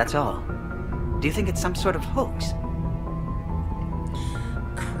 That's all. Do you think it's some sort of hoax?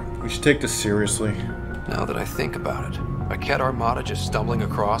 We should take this seriously. Now that I think about it, a Kett armada just stumbling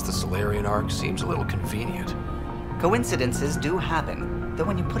across the Solarian Arc seems a little convenient. Coincidences do happen, though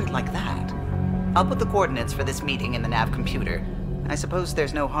when you put it like that. I'll put the coordinates for this meeting in the nav computer. I suppose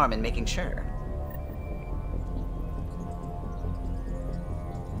there's no harm in making sure.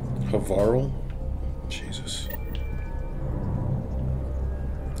 Havarl? Jesus.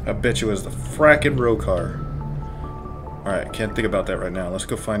 I bet you it was the frackin' Rokar. Alright, can't think about that right now. Let's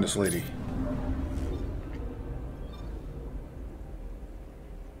go find this lady.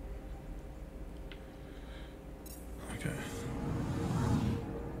 Okay.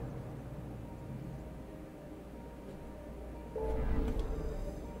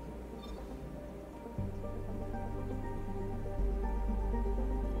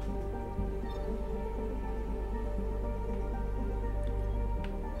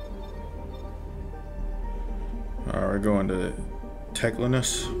 Alright, we're going to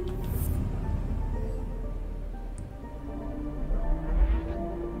Techlinus.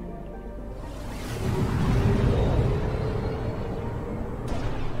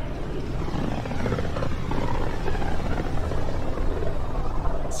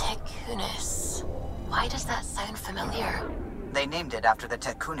 Tekkunis. Why does that sound familiar? They named it after the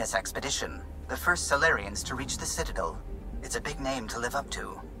Tekkunis expedition, the first Solarians to reach the Citadel. It's a big name to live up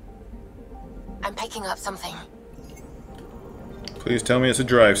to. I'm picking up something. Please tell me it's a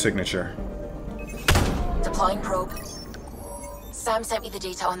drive signature. Deploying probe. Sam sent me the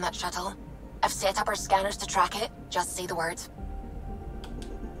data on that shuttle. I've set up our scanners to track it. Just say the word.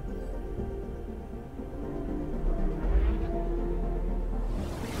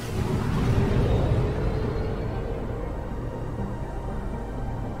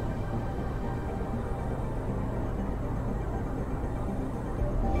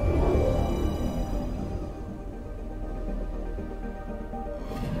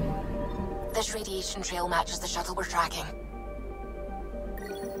 This radiation trail matches the shuttle we're tracking.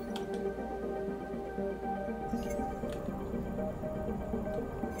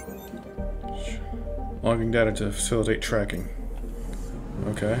 Logging data to facilitate tracking.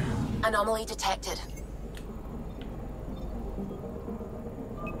 Okay. Anomaly detected.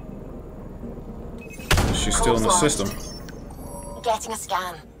 She's still in the system. Getting a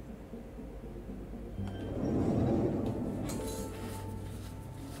scan.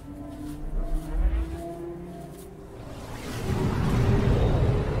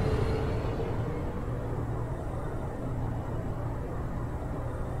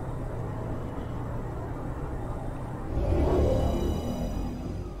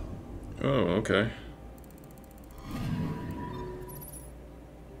 Oh, okay.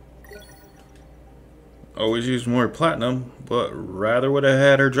 Always use more platinum, but rather would have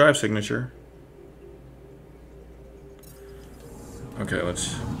had her drive signature. Okay,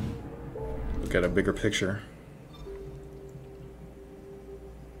 let's look at a bigger picture.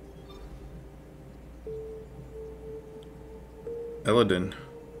 Eladin.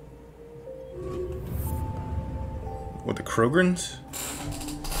 What, the Krograns?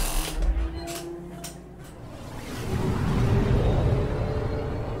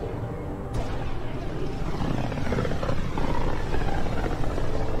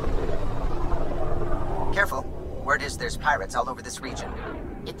 Careful. Word is there's pirates all over this region.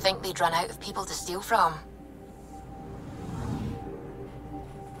 You'd think they'd run out of people to steal from.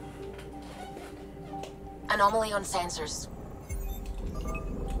 Anomaly on sensors.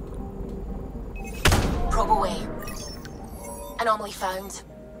 Probe away. Anomaly found.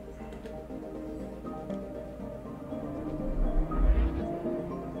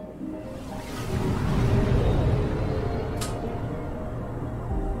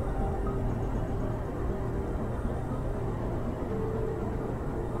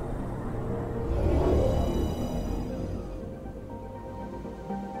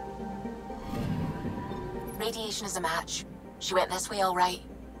 Radiation is a match. She went this way all right.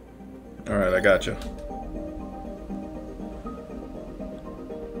 Alright, I gotcha.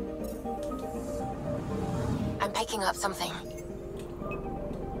 I'm picking up something.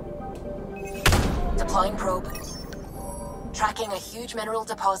 Deploying probe. Tracking a huge mineral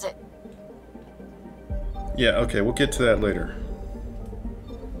deposit. Yeah, okay, we'll get to that later.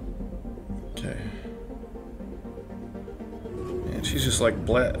 Okay. And she's just like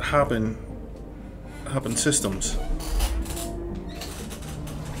hopping systems.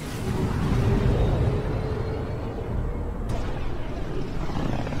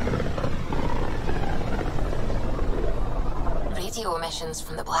 Radio emissions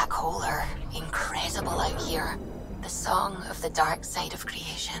from the black hole are incredible out here. The song of the dark side of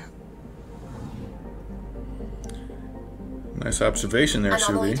creation. Nice observation there,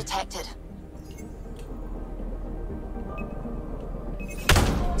 Anomaly Subi. detected.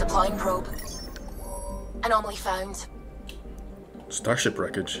 Deploying probe. Anomaly found. Starship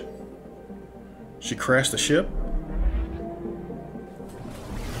wreckage. She crashed the ship?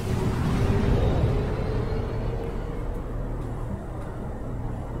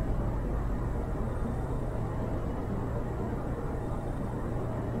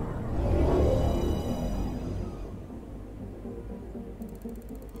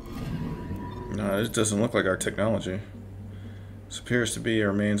 No, this doesn't look like our technology. This appears to be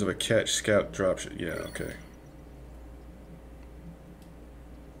remains of a Kett scout dropship. Yeah, okay.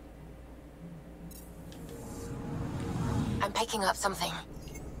 I'm picking up something.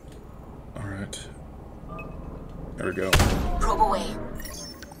 Alright. There we go. Probe away.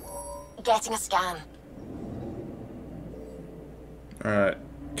 Getting a scan. Alright,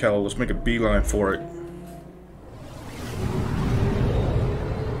 Cal, let's make a beeline for it.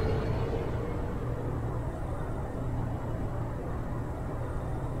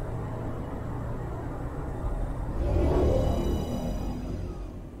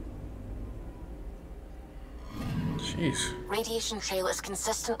 Jeez. Radiation trail is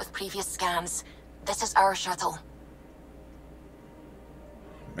consistent with previous scans. This is our shuttle.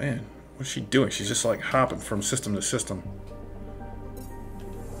 Man, what's she doing? She's just like hopping from system to system.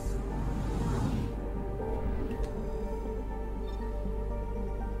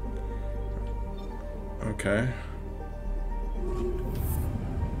 Okay.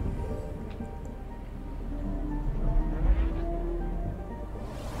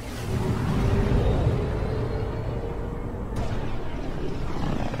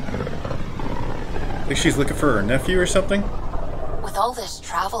 I think she's looking for her nephew or something? With all this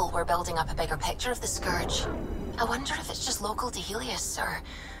travel, we're building up a bigger picture of the Scourge. I wonder if it's just local to Helios, or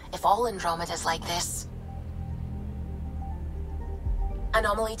if all Andromeda's like this.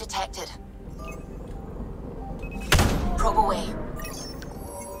 Anomaly detected. Probe away.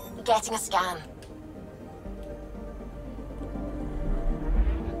 Getting a scan.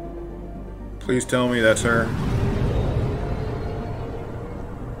 Please tell me that's her.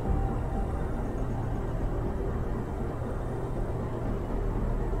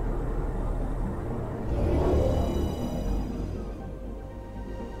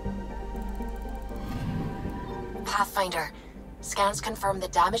 Pathfinder. Scans confirm the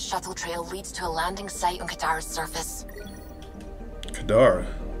damaged shuttle trail leads to a landing site on Kadara's surface. Kadara.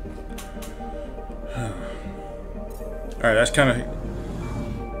 Alright, that's kind of...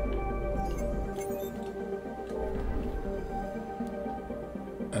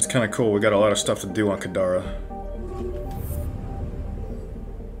 That's kind of cool. We got a lot of stuff to do on Kadara.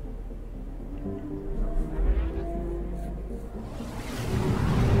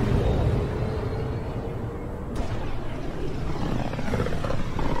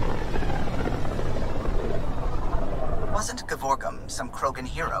 Wasn't Gavorgum some Krogan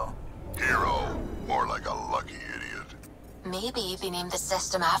hero? Hero? More like a lucky idiot. Maybe they named the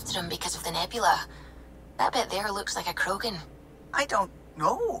system after him because of the nebula. That bit there looks like a Krogan. I don't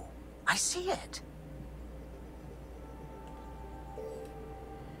know. I see it.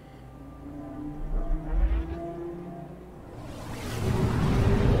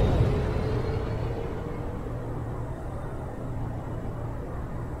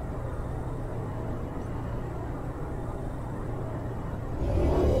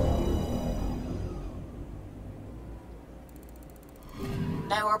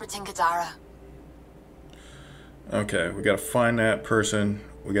 Now orbiting Kadara. Okay, we gotta find that person.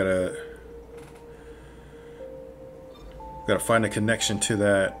 We gotta find a connection to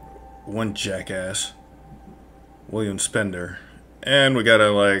that one jackass, William Spender, and we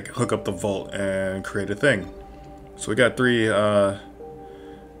gotta like hook up the vault and create a thing. So we got three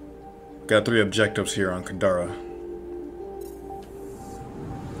objectives here on Kadara.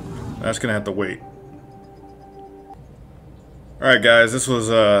 That's gonna have to wait. All right, guys, this was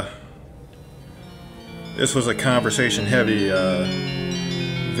a conversation heavy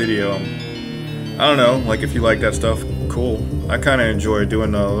video. I don't know, like if you like that stuff, cool. I kind of enjoy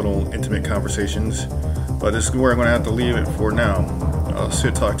doing little intimate conversations, but this is where I'm gonna have to leave it for now. I'll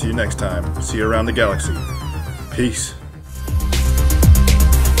talk to you next time. See you around the galaxy. Peace.